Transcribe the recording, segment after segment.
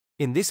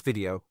In this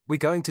video, we're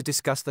going to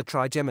discuss the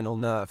trigeminal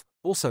nerve,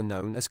 also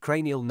known as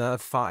cranial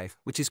nerve 5,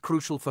 which is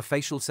crucial for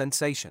facial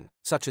sensation,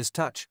 such as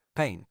touch,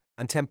 pain,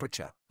 and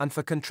temperature, and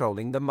for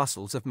controlling the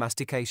muscles of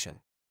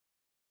mastication.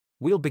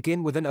 We'll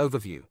begin with an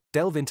overview,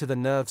 delve into the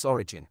nerve's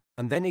origin,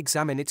 and then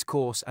examine its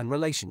course and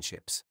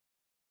relationships.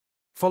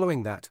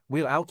 Following that,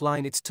 we'll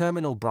outline its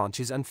terminal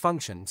branches and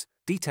functions,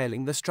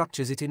 detailing the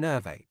structures it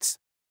innervates.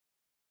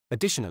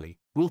 Additionally,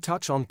 we'll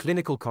touch on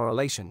clinical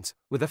correlations,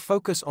 with a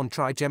focus on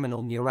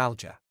trigeminal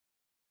neuralgia.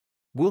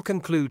 We'll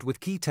conclude with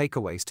key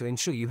takeaways to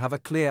ensure you have a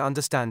clear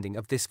understanding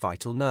of this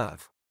vital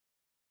nerve.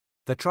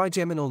 The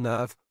trigeminal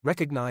nerve,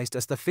 recognized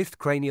as the fifth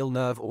cranial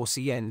nerve or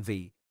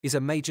CNV, is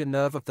a major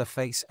nerve of the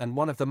face and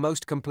one of the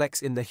most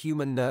complex in the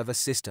human nervous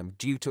system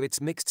due to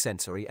its mixed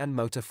sensory and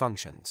motor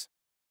functions.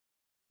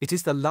 It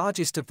is the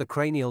largest of the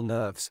cranial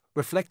nerves,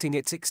 reflecting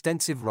its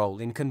extensive role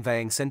in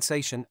conveying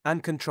sensation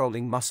and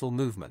controlling muscle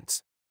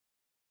movements.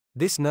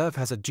 This nerve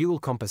has a dual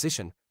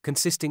composition,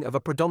 consisting of a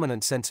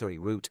predominant sensory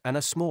root and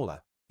a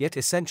smaller, yet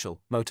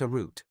essential, motor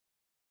root.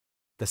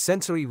 The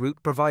sensory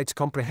root provides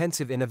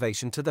comprehensive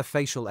innervation to the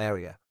facial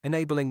area,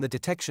 enabling the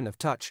detection of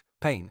touch,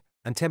 pain,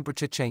 and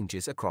temperature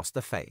changes across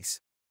the face.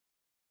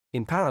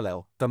 In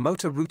parallel, the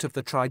motor root of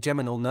the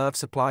trigeminal nerve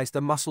supplies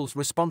the muscles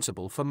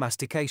responsible for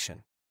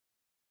mastication.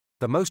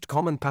 The most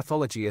common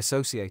pathology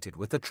associated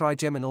with the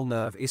trigeminal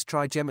nerve is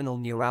trigeminal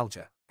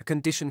neuralgia, a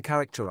condition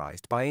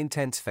characterized by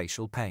intense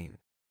facial pain.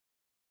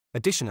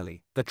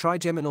 Additionally, the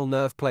trigeminal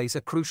nerve plays a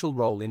crucial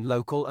role in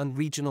local and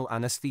regional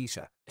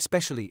anesthesia,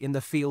 especially in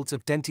the fields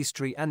of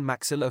dentistry and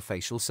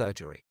maxillofacial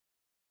surgery.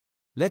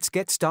 Let's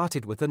get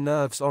started with the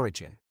nerve's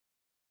origin.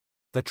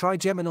 The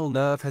trigeminal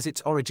nerve has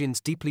its origins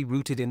deeply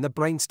rooted in the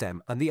brainstem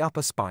and the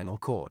upper spinal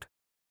cord.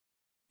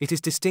 It is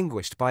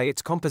distinguished by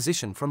its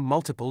composition from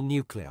multiple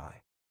nuclei.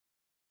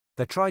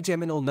 The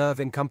trigeminal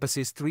nerve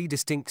encompasses three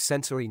distinct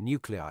sensory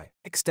nuclei,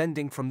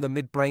 extending from the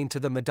midbrain to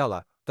the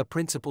medulla. The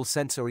principal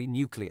sensory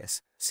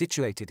nucleus,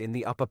 situated in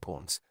the upper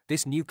pons.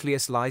 This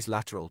nucleus lies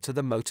lateral to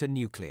the motor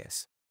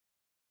nucleus.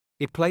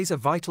 It plays a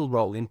vital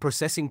role in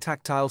processing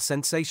tactile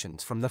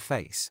sensations from the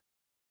face.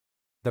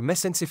 The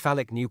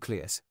mesencephalic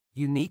nucleus,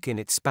 unique in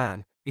its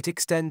span, it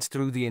extends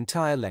through the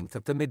entire length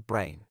of the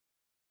midbrain.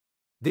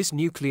 This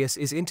nucleus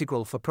is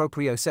integral for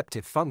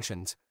proprioceptive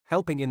functions,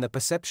 helping in the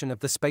perception of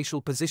the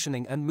spatial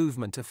positioning and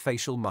movement of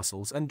facial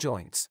muscles and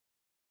joints.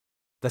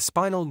 The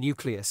spinal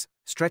nucleus,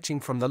 stretching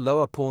from the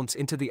lower pons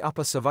into the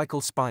upper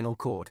cervical spinal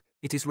cord,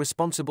 it is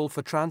responsible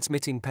for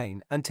transmitting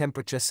pain and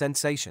temperature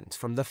sensations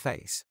from the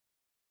face.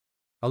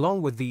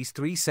 Along with these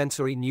three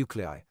sensory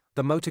nuclei,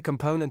 the motor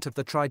component of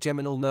the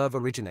trigeminal nerve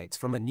originates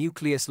from a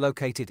nucleus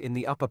located in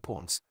the upper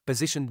pons,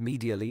 positioned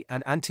medially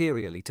and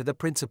anteriorly to the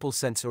principal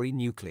sensory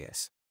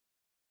nucleus.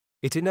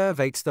 It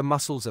innervates the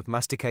muscles of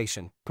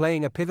mastication,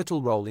 playing a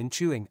pivotal role in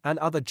chewing and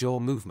other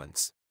jaw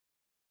movements.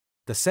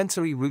 The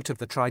sensory root of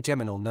the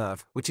trigeminal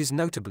nerve, which is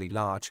notably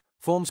large,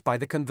 forms by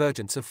the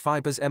convergence of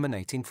fibers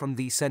emanating from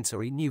these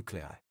sensory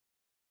nuclei.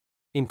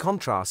 In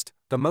contrast,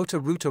 the motor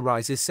root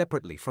arises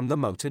separately from the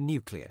motor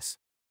nucleus.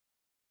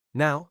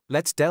 Now,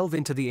 let's delve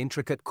into the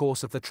intricate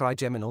course of the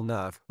trigeminal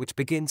nerve, which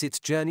begins its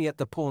journey at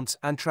the pons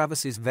and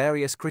traverses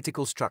various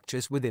critical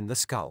structures within the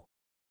skull.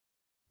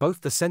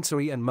 Both the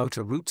sensory and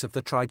motor roots of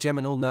the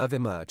trigeminal nerve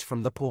emerge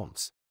from the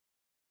pons.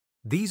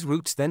 These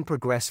roots then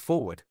progress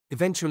forward,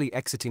 eventually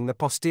exiting the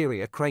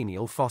posterior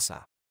cranial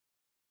fossa.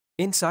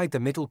 Inside the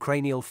middle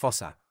cranial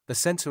fossa, the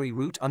sensory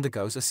root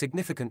undergoes a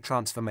significant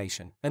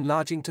transformation,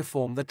 enlarging to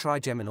form the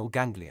trigeminal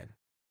ganglion.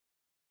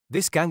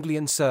 This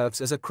ganglion serves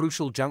as a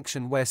crucial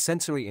junction where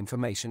sensory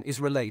information is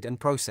relayed and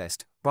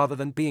processed, rather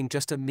than being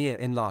just a mere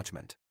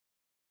enlargement.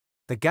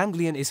 The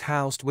ganglion is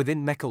housed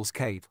within Meckel's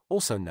cave,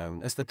 also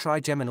known as the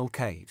trigeminal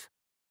cave.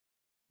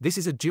 This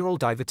is a dural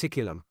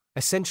diverticulum,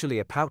 essentially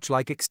a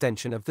pouch-like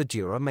extension of the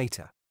dura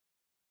mater.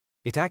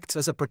 It acts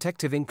as a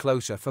protective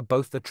enclosure for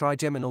both the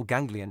trigeminal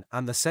ganglion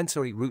and the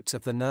sensory roots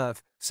of the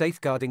nerve,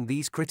 safeguarding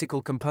these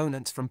critical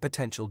components from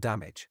potential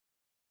damage.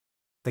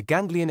 The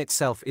ganglion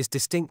itself is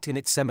distinct in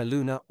its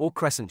semilunar or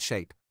crescent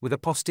shape, with a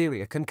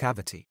posterior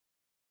concavity.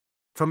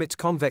 From its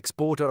convex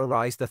border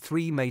arise the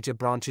three major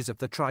branches of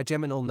the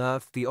trigeminal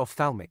nerve: the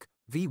ophthalmic,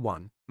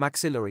 V1,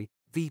 maxillary,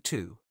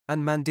 V2,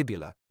 and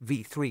mandibular,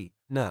 V3,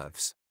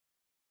 nerves.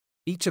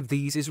 Each of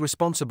these is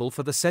responsible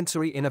for the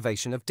sensory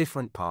innervation of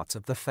different parts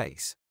of the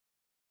face.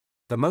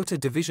 The motor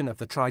division of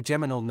the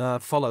trigeminal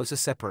nerve follows a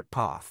separate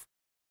path.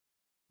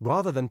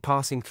 Rather than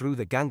passing through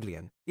the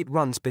ganglion, it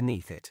runs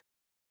beneath it.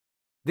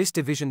 This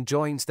division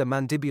joins the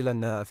mandibular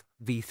nerve,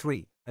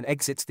 V3, and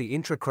exits the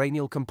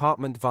intracranial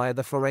compartment via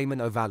the foramen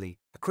ovale,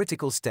 a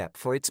critical step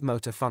for its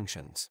motor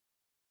functions.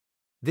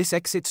 This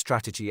exit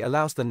strategy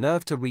allows the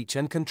nerve to reach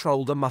and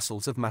control the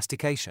muscles of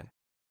mastication.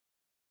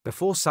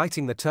 Before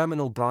citing the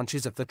terminal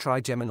branches of the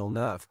trigeminal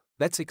nerve,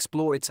 let's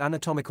explore its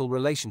anatomical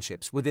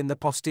relationships within the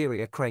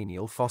posterior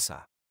cranial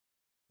fossa.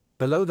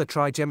 Below the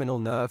trigeminal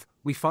nerve,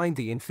 we find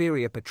the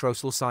inferior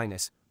petrosal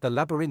sinus, the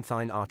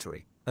labyrinthine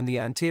artery, and the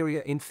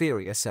anterior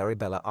inferior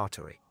cerebellar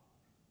artery.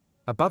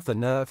 Above the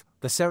nerve,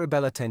 the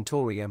cerebellar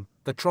tentorium,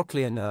 the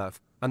trochlear nerve,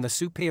 and the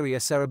superior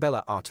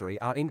cerebellar artery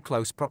are in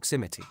close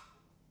proximity.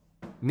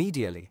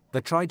 Medially,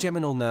 the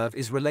trigeminal nerve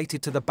is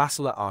related to the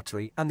basilar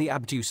artery and the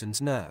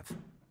abducens nerve.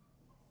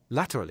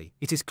 Laterally,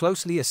 it is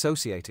closely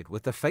associated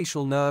with the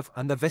facial nerve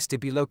and the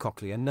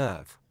vestibulocochlear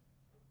nerve.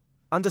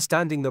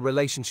 Understanding the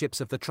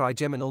relationships of the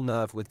trigeminal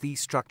nerve with these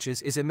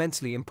structures is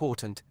immensely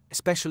important,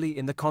 especially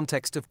in the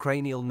context of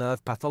cranial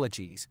nerve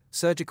pathologies,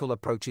 surgical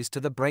approaches to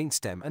the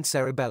brainstem and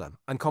cerebellum,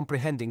 and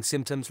comprehending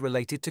symptoms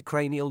related to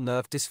cranial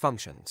nerve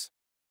dysfunctions.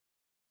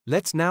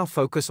 Let's now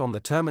focus on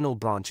the terminal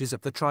branches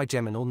of the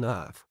trigeminal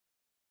nerve.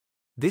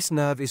 This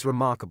nerve is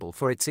remarkable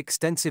for its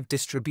extensive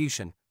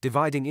distribution,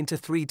 dividing into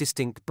 3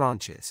 distinct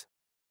branches.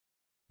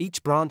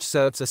 Each branch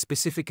serves a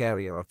specific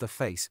area of the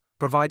face,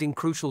 providing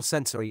crucial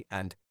sensory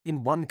and,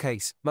 in one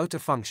case, motor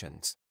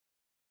functions.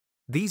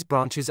 These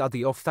branches are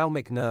the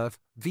ophthalmic nerve,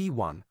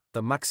 V1,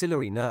 the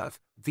maxillary nerve,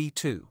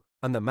 V2,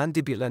 and the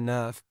mandibular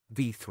nerve,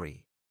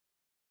 V3.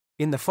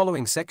 In the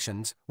following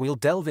sections, we'll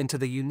delve into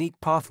the unique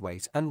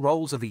pathways and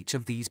roles of each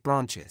of these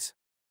branches.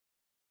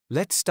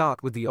 Let's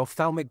start with the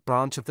ophthalmic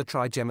branch of the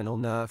trigeminal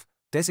nerve,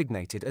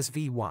 designated as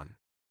V1.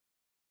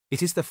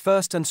 It is the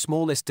first and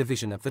smallest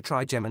division of the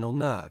trigeminal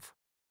nerve.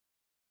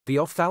 The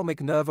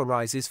ophthalmic nerve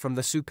arises from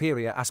the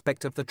superior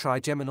aspect of the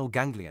trigeminal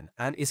ganglion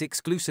and is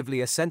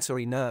exclusively a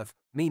sensory nerve,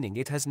 meaning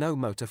it has no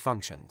motor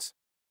functions.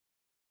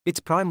 Its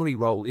primary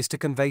role is to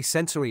convey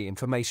sensory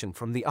information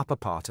from the upper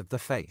part of the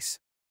face.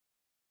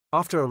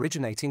 After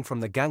originating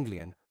from the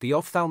ganglion, the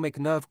ophthalmic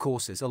nerve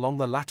courses along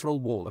the lateral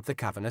wall of the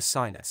cavernous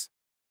sinus.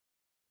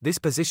 This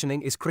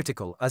positioning is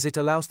critical as it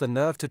allows the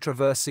nerve to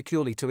traverse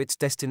securely to its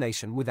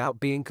destination without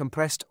being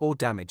compressed or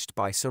damaged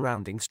by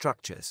surrounding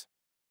structures.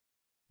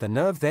 The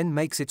nerve then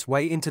makes its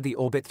way into the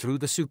orbit through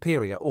the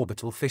superior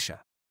orbital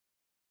fissure.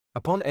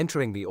 Upon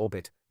entering the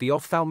orbit, the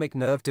ophthalmic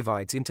nerve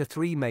divides into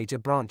 3 major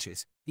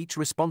branches, each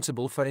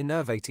responsible for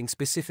innervating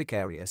specific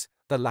areas: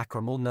 the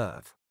lacrimal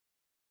nerve,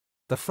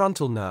 the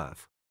frontal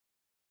nerve,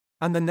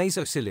 and the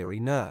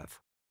nasociliary nerve.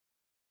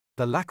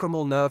 The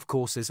lacrimal nerve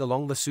courses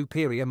along the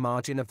superior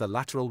margin of the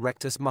lateral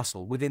rectus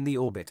muscle within the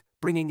orbit,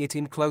 bringing it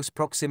in close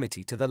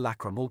proximity to the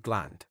lacrimal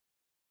gland.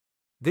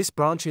 This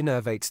branch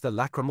innervates the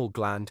lacrimal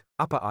gland,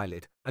 upper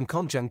eyelid, and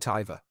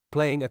conjunctiva,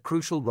 playing a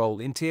crucial role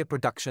in tear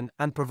production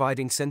and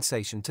providing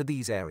sensation to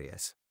these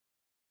areas.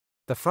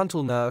 The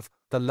frontal nerve,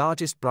 the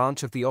largest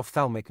branch of the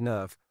ophthalmic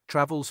nerve,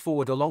 travels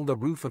forward along the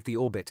roof of the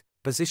orbit,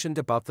 positioned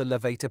above the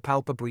levator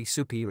palpebrae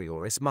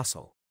superioris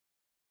muscle.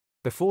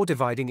 Before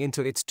dividing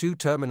into its 2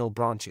 terminal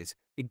branches,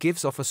 it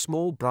gives off a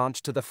small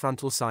branch to the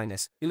frontal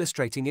sinus,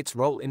 illustrating its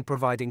role in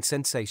providing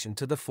sensation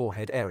to the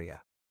forehead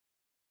area.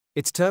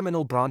 Its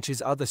terminal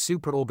branches are the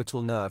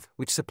supraorbital nerve,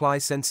 which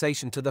supplies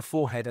sensation to the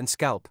forehead and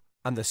scalp,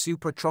 and the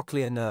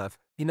supratrochlear nerve,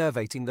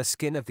 innervating the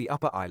skin of the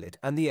upper eyelid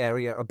and the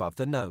area above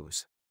the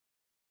nose.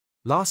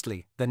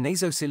 Lastly, the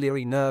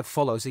nasociliary nerve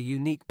follows a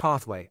unique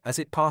pathway as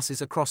it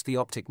passes across the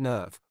optic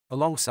nerve,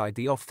 alongside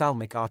the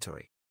ophthalmic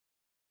artery.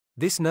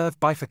 This nerve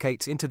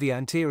bifurcates into the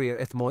anterior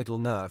ethmoidal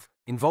nerve,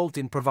 involved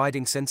in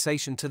providing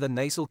sensation to the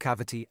nasal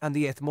cavity and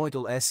the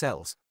ethmoidal air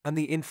cells, and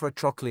the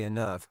infratrochlear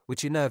nerve,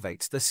 which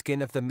innervates the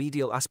skin of the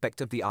medial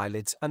aspect of the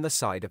eyelids and the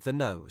side of the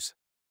nose.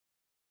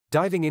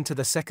 Diving into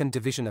the second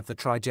division of the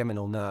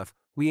trigeminal nerve,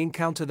 we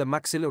encounter the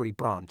maxillary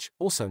branch,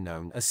 also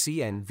known as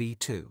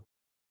CNV2.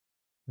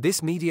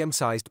 This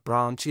medium-sized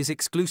branch is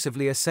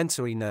exclusively a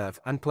sensory nerve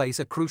and plays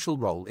a crucial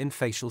role in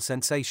facial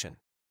sensation.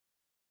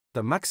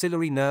 The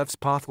maxillary nerve's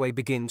pathway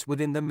begins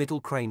within the middle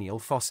cranial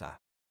fossa.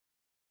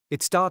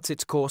 It starts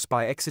its course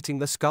by exiting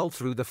the skull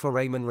through the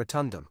foramen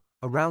rotundum,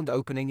 a round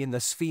opening in the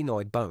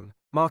sphenoid bone,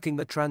 marking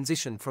the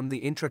transition from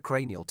the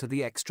intracranial to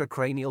the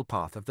extracranial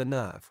path of the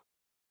nerve.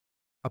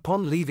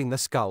 Upon leaving the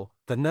skull,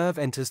 the nerve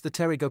enters the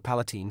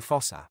pterygopalatine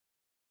fossa.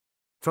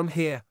 From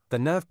here, the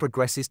nerve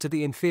progresses to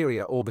the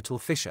inferior orbital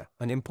fissure,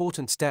 an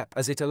important step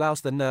as it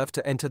allows the nerve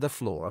to enter the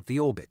floor of the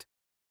orbit.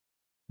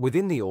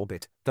 Within the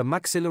orbit, the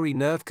maxillary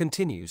nerve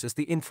continues as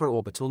the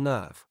infraorbital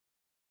nerve.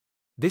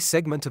 This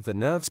segment of the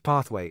nerve's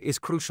pathway is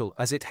crucial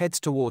as it heads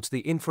towards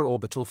the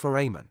infraorbital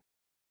foramen.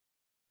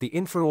 The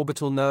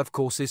infraorbital nerve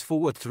courses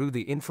forward through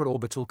the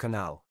infraorbital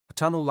canal, a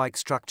tunnel-like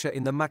structure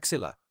in the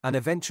maxilla, and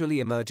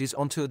eventually emerges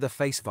onto the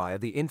face via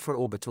the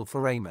infraorbital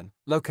foramen,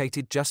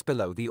 located just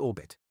below the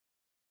orbit.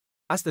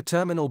 As the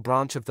terminal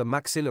branch of the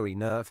maxillary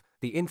nerve,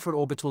 the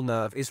infraorbital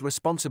nerve is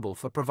responsible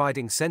for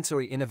providing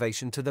sensory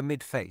innervation to the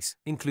midface,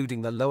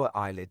 including the lower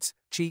eyelids,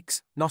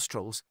 cheeks,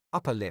 nostrils,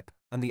 upper lip,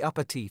 and the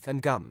upper teeth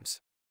and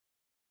gums.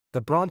 The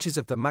branches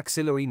of the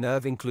maxillary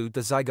nerve include the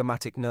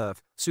zygomatic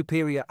nerve,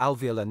 superior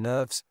alveolar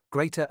nerves,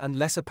 greater and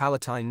lesser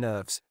palatine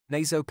nerves,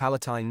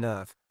 nasopalatine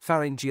nerve,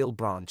 pharyngeal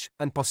branch,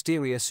 and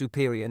posterior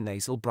superior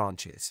nasal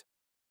branches.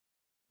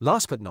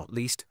 Last but not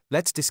least,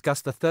 let's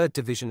discuss the third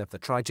division of the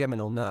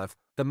trigeminal nerve,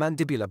 the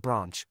mandibular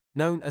branch,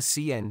 known as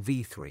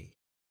CNV3.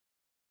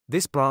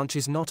 This branch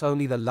is not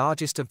only the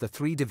largest of the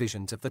 3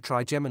 divisions of the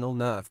trigeminal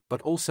nerve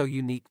but also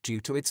unique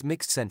due to its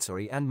mixed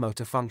sensory and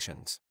motor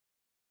functions.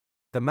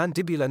 The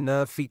mandibular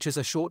nerve features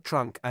a short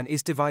trunk and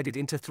is divided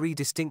into three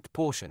distinct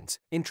portions.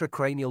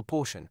 Intracranial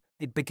portion,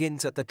 it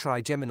begins at the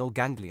trigeminal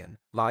ganglion,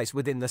 lies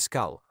within the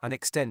skull, and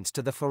extends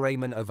to the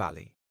foramen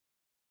ovale.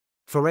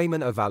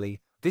 Foramen ovale,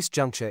 this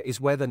juncture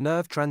is where the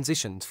nerve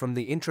transitions from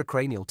the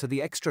intracranial to the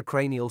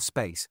extracranial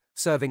space,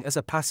 serving as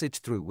a passage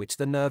through which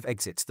the nerve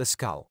exits the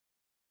skull.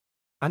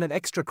 And an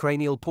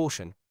extracranial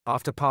portion,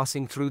 after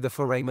passing through the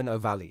foramen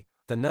ovale,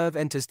 the nerve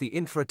enters the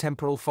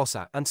infratemporal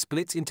fossa and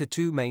splits into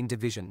two main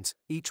divisions,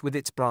 each with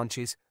its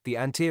branches. The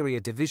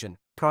anterior division,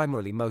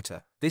 primarily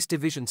motor, this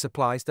division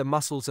supplies the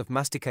muscles of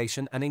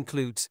mastication and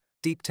includes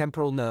deep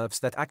temporal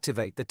nerves that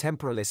activate the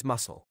temporalis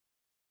muscle.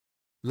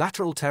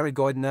 Lateral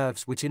pterygoid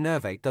nerves which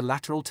innervate the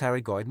lateral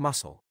pterygoid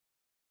muscle.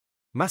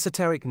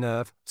 Masseteric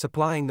nerve,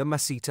 supplying the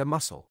masseter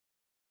muscle.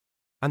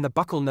 And the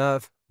buccal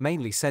nerve,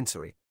 mainly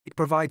sensory. It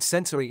provides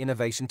sensory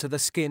innervation to the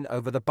skin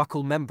over the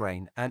buccal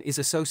membrane and is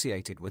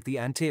associated with the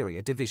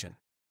anterior division.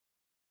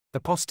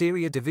 The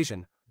posterior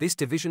division, this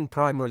division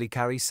primarily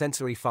carries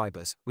sensory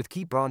fibers, with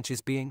key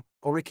branches being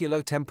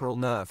auriculotemporal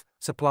nerve,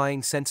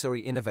 supplying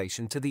sensory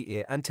innervation to the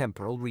ear and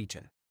temporal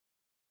region.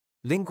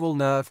 Lingual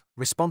nerve,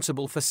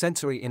 responsible for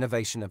sensory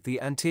innervation of the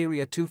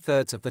anterior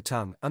two-thirds of the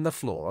tongue and the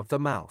floor of the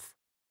mouth.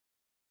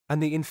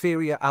 And the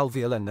inferior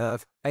alveolar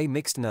nerve, a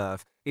mixed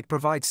nerve, it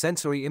provides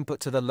sensory input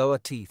to the lower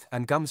teeth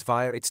and gums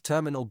via its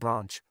terminal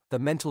branch, the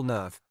mental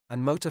nerve,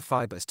 and motor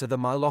fibers to the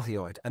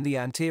mylohyoid and the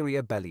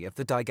anterior belly of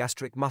the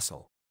digastric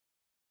muscle.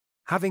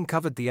 Having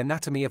covered the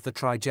anatomy of the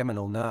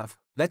trigeminal nerve,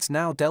 let's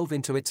now delve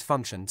into its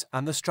functions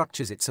and the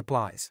structures it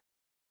supplies.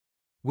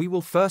 We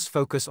will first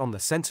focus on the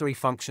sensory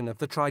function of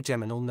the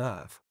trigeminal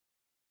nerve.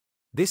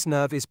 This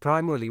nerve is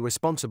primarily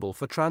responsible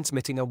for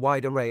transmitting a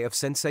wide array of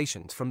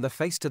sensations from the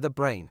face to the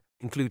brain,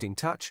 including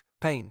touch,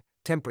 pain,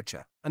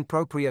 temperature, and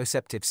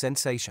proprioceptive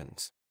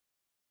sensations.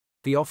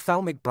 The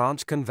ophthalmic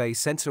branch conveys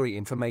sensory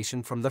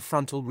information from the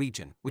frontal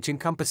region, which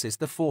encompasses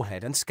the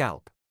forehead and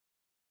scalp.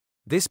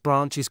 This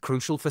branch is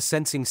crucial for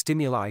sensing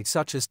stimuli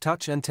such as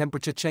touch and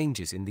temperature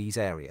changes in these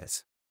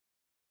areas.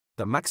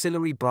 The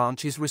maxillary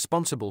branch is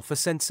responsible for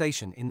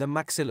sensation in the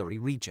maxillary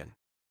region.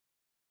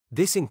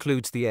 This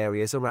includes the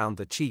areas around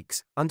the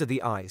cheeks, under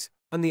the eyes,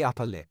 and the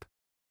upper lip.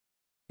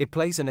 It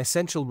plays an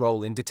essential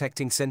role in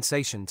detecting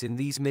sensations in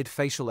these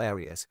mid-facial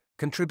areas,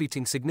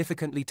 contributing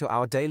significantly to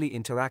our daily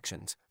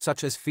interactions,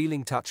 such as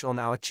feeling touch on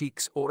our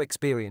cheeks or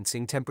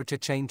experiencing temperature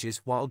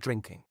changes while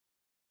drinking.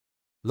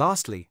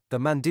 Lastly, the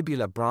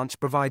mandibular branch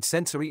provides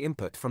sensory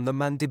input from the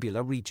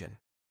mandibular region.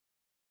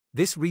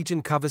 This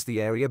region covers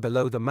the area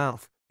below the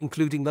mouth,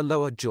 including the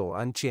lower jaw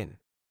and chin.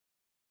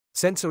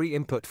 Sensory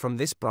input from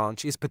this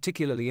branch is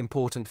particularly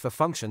important for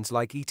functions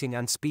like eating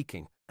and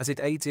speaking, as it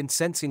aids in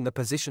sensing the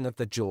position of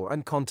the jaw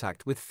and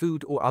contact with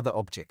food or other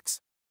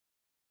objects.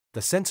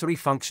 The sensory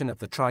function of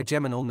the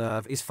trigeminal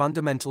nerve is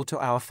fundamental to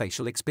our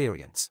facial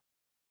experience.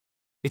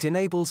 It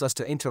enables us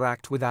to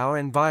interact with our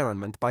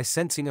environment by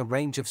sensing a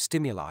range of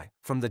stimuli,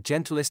 from the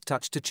gentlest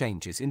touch to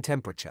changes in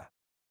temperature.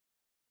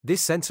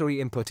 This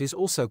sensory input is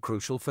also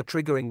crucial for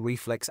triggering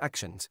reflex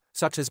actions,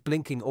 such as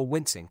blinking or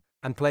wincing,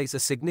 and plays a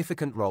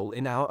significant role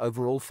in our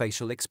overall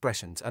facial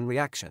expressions and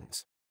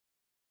reactions.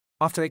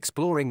 After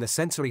exploring the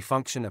sensory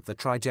function of the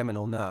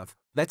trigeminal nerve,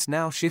 let's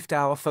now shift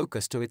our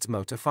focus to its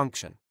motor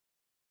function.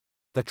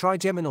 The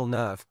trigeminal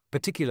nerve,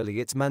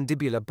 particularly its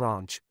mandibular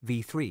branch,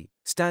 V3,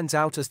 stands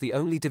out as the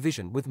only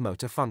division with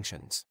motor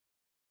functions.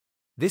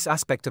 This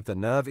aspect of the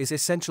nerve is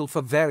essential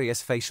for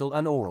various facial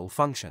and oral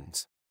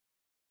functions.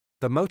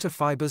 The motor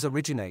fibers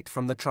originate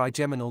from the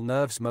trigeminal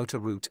nerve's motor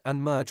root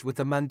and merge with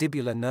the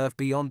mandibular nerve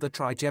beyond the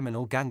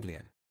trigeminal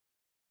ganglion.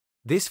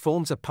 This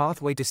forms a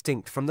pathway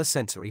distinct from the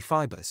sensory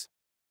fibers.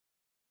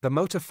 The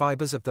motor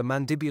fibers of the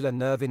mandibular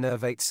nerve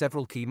innervate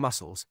several key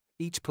muscles,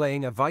 each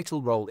playing a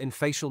vital role in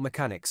facial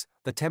mechanics.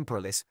 The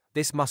temporalis,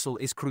 this muscle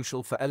is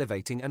crucial for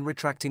elevating and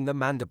retracting the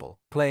mandible,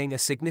 playing a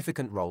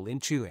significant role in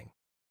chewing.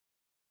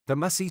 The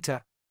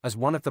masseter, as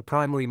one of the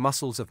primary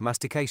muscles of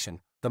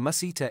mastication, the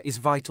masseter is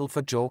vital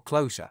for jaw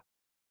closure.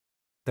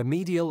 The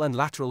medial and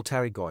lateral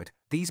pterygoid,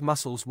 these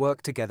muscles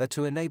work together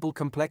to enable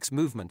complex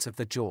movements of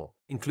the jaw,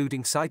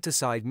 including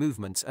side-to-side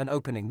movements and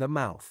opening the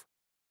mouth.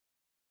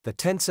 The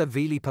tensor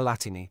veli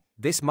palatini,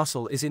 this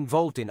muscle is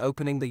involved in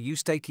opening the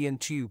eustachian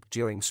tube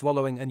during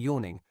swallowing and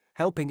yawning,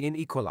 helping in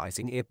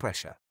equalizing ear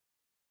pressure.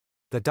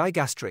 The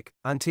digastric,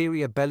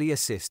 anterior belly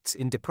assists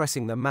in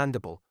depressing the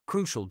mandible,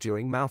 crucial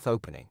during mouth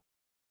opening.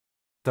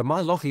 The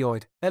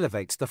mylohyoid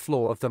elevates the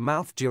floor of the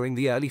mouth during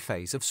the early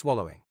phase of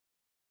swallowing.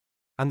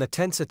 And the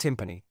tensor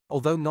tympani,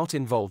 although not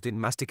involved in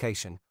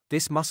mastication,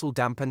 this muscle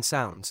dampens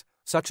sounds,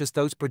 such as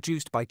those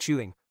produced by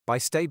chewing, by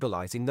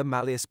stabilizing the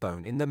malleus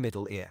bone in the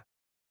middle ear.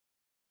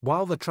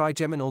 While the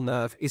trigeminal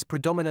nerve is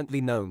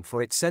predominantly known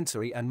for its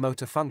sensory and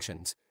motor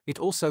functions, it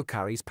also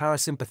carries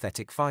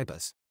parasympathetic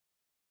fibers.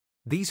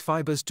 These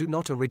fibers do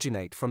not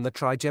originate from the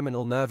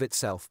trigeminal nerve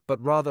itself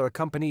but rather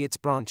accompany its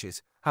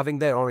branches, having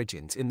their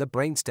origins in the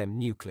brainstem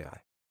nuclei.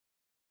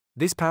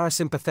 This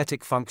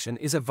parasympathetic function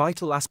is a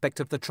vital aspect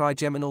of the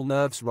trigeminal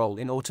nerve's role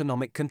in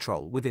autonomic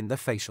control within the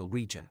facial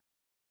region.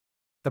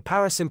 The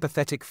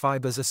parasympathetic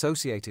fibers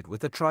associated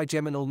with the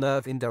trigeminal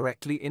nerve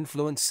indirectly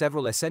influence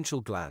several essential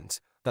glands.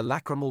 The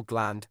lacrimal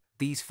gland,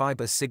 these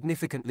fibers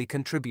significantly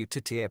contribute to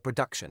tear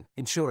production,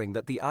 ensuring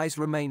that the eyes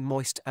remain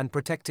moist and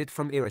protected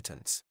from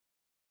irritants.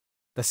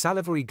 The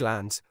salivary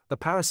glands, the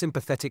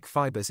parasympathetic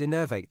fibers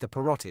innervate the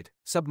parotid,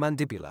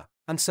 submandibular,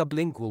 and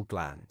sublingual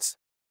glands.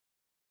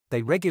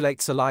 They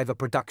regulate saliva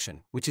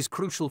production, which is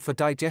crucial for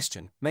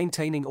digestion,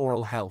 maintaining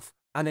oral health,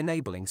 and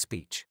enabling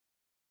speech.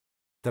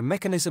 The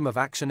mechanism of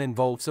action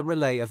involves a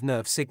relay of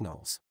nerve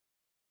signals.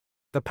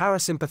 The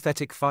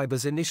parasympathetic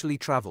fibers initially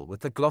travel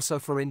with the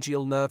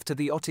glossopharyngeal nerve to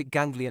the otic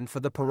ganglion for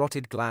the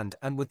parotid gland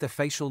and with the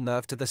facial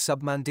nerve to the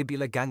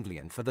submandibular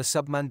ganglion for the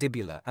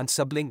submandibular and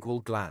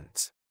sublingual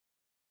glands.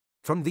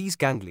 From these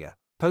ganglia,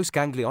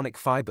 postganglionic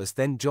fibers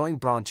then join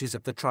branches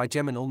of the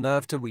trigeminal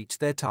nerve to reach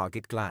their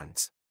target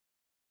glands.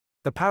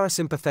 The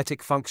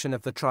parasympathetic function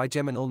of the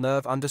trigeminal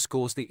nerve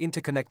underscores the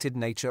interconnected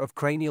nature of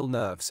cranial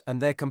nerves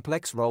and their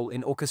complex role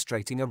in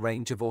orchestrating a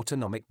range of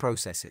autonomic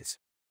processes.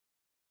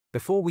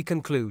 Before we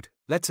conclude,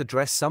 let's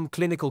address some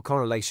clinical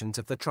correlations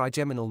of the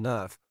trigeminal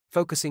nerve,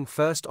 focusing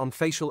first on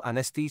facial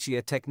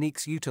anesthesia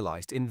techniques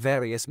utilized in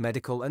various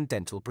medical and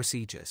dental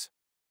procedures.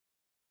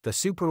 The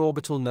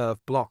supraorbital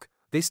nerve block.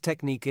 This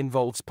technique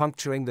involves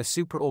puncturing the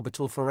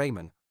supraorbital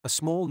foramen, a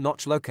small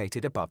notch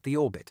located above the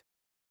orbit.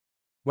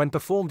 When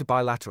performed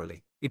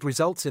bilaterally, it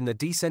results in the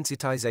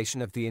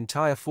desensitization of the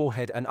entire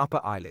forehead and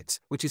upper eyelids,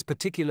 which is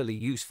particularly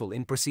useful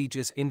in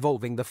procedures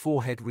involving the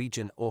forehead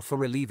region or for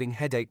relieving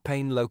headache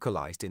pain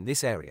localized in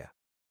this area.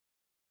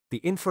 The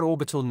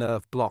infraorbital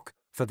nerve block.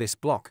 For this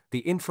block,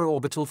 the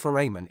infraorbital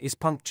foramen is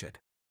punctured.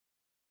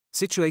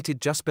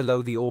 Situated just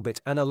below the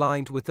orbit and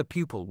aligned with the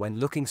pupil when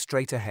looking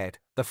straight ahead,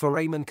 the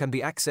foramen can be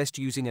accessed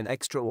using an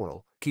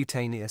extraoral,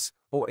 cutaneous,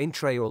 or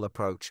intraoral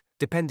approach,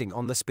 depending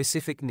on the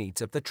specific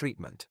needs of the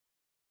treatment.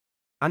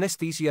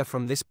 Anesthesia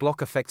from this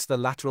block affects the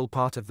lateral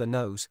part of the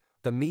nose,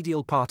 the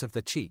medial part of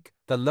the cheek,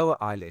 the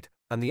lower eyelid,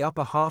 and the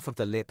upper half of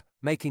the lip,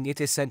 making it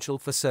essential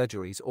for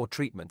surgeries or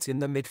treatments in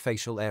the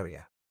midfacial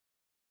area.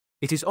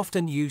 It is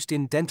often used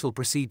in dental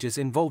procedures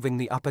involving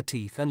the upper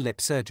teeth and lip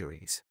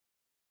surgeries.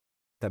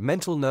 The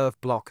mental nerve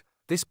block.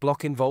 This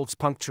block involves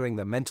puncturing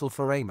the mental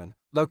foramen,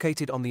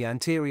 located on the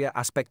anterior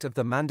aspect of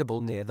the mandible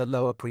near the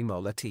lower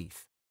premolar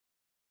teeth.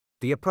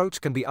 The approach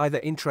can be either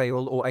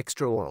intraoral or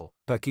extraoral,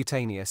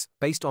 percutaneous,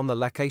 based on the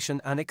location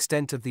and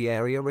extent of the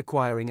area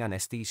requiring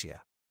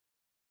anesthesia.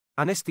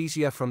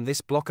 Anesthesia from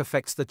this block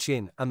affects the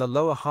chin and the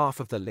lower half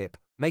of the lip,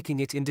 making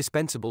it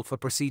indispensable for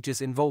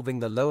procedures involving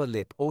the lower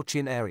lip or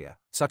chin area,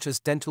 such as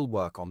dental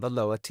work on the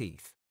lower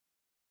teeth.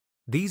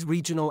 These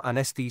regional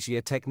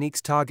anesthesia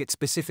techniques target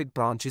specific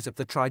branches of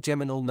the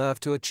trigeminal nerve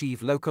to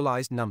achieve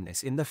localized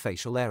numbness in the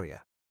facial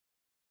area.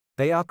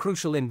 They are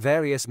crucial in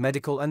various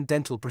medical and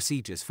dental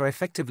procedures for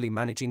effectively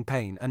managing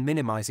pain and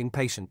minimizing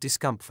patient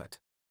discomfort.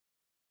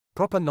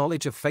 Proper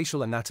knowledge of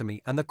facial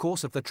anatomy and the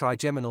course of the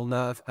trigeminal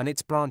nerve and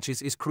its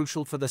branches is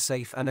crucial for the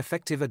safe and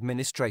effective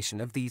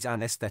administration of these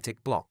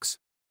anesthetic blocks.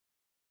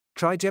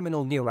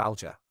 Trigeminal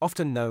neuralgia,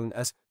 often known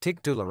as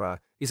tic douloureux,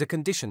 is a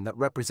condition that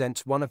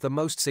represents one of the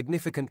most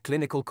significant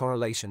clinical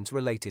correlations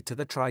related to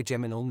the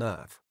trigeminal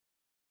nerve.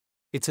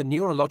 It's a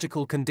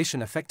neurological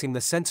condition affecting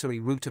the sensory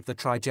root of the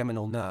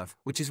trigeminal nerve,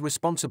 which is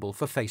responsible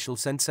for facial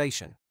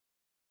sensation.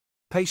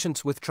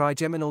 Patients with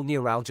trigeminal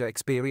neuralgia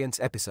experience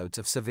episodes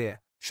of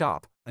severe,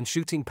 sharp, and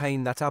shooting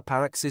pain that are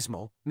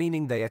paroxysmal,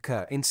 meaning they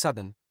occur in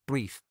sudden,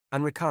 brief,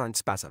 and recurrent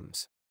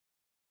spasms.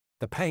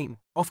 The pain,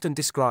 often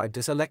described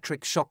as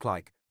electric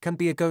shock-like, can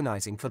be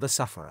agonizing for the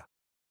sufferer.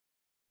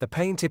 The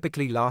pain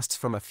typically lasts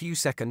from a few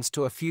seconds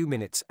to a few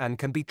minutes and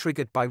can be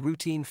triggered by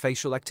routine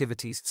facial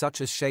activities such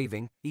as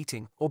shaving,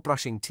 eating, or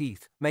brushing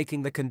teeth,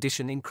 making the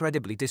condition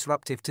incredibly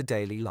disruptive to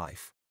daily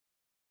life.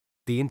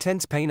 The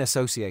intense pain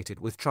associated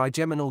with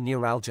trigeminal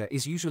neuralgia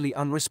is usually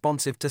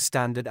unresponsive to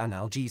standard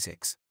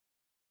analgesics.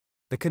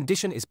 The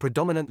condition is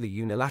predominantly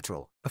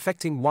unilateral,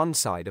 affecting one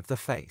side of the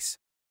face.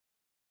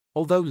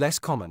 Although less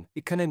common,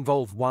 it can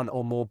involve one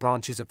or more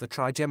branches of the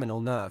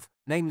trigeminal nerve,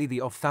 namely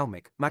the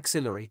ophthalmic,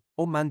 maxillary,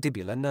 or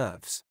mandibular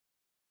nerves.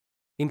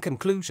 In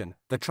conclusion,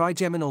 the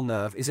trigeminal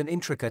nerve is an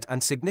intricate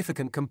and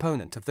significant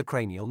component of the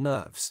cranial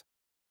nerves.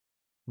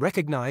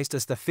 Recognized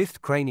as the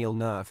fifth cranial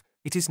nerve,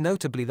 it is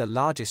notably the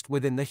largest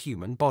within the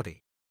human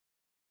body.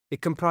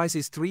 It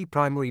comprises three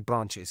primary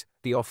branches,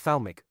 the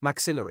ophthalmic,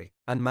 maxillary,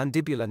 and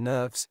mandibular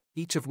nerves,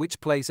 each of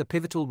which plays a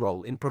pivotal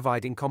role in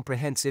providing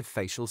comprehensive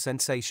facial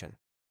sensation.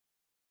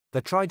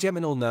 The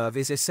trigeminal nerve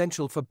is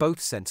essential for both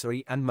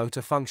sensory and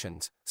motor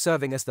functions,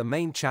 serving as the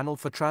main channel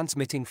for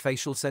transmitting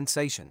facial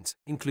sensations,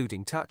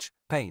 including touch,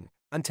 pain,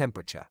 and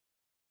temperature.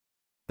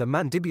 The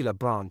mandibular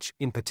branch,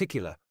 in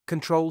particular,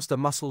 controls the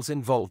muscles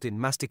involved in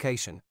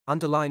mastication,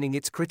 underlining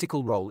its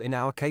critical role in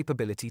our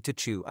capability to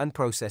chew and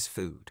process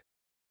food.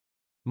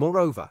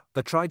 Moreover,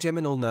 the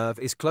trigeminal nerve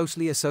is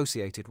closely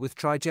associated with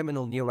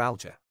trigeminal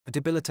neuralgia, a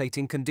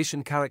debilitating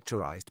condition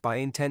characterized by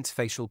intense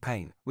facial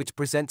pain, which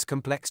presents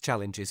complex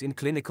challenges in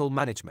clinical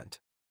management.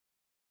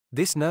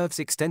 This nerve's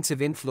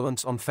extensive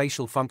influence on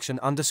facial function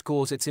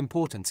underscores its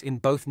importance in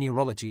both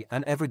neurology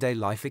and everyday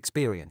life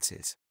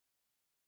experiences.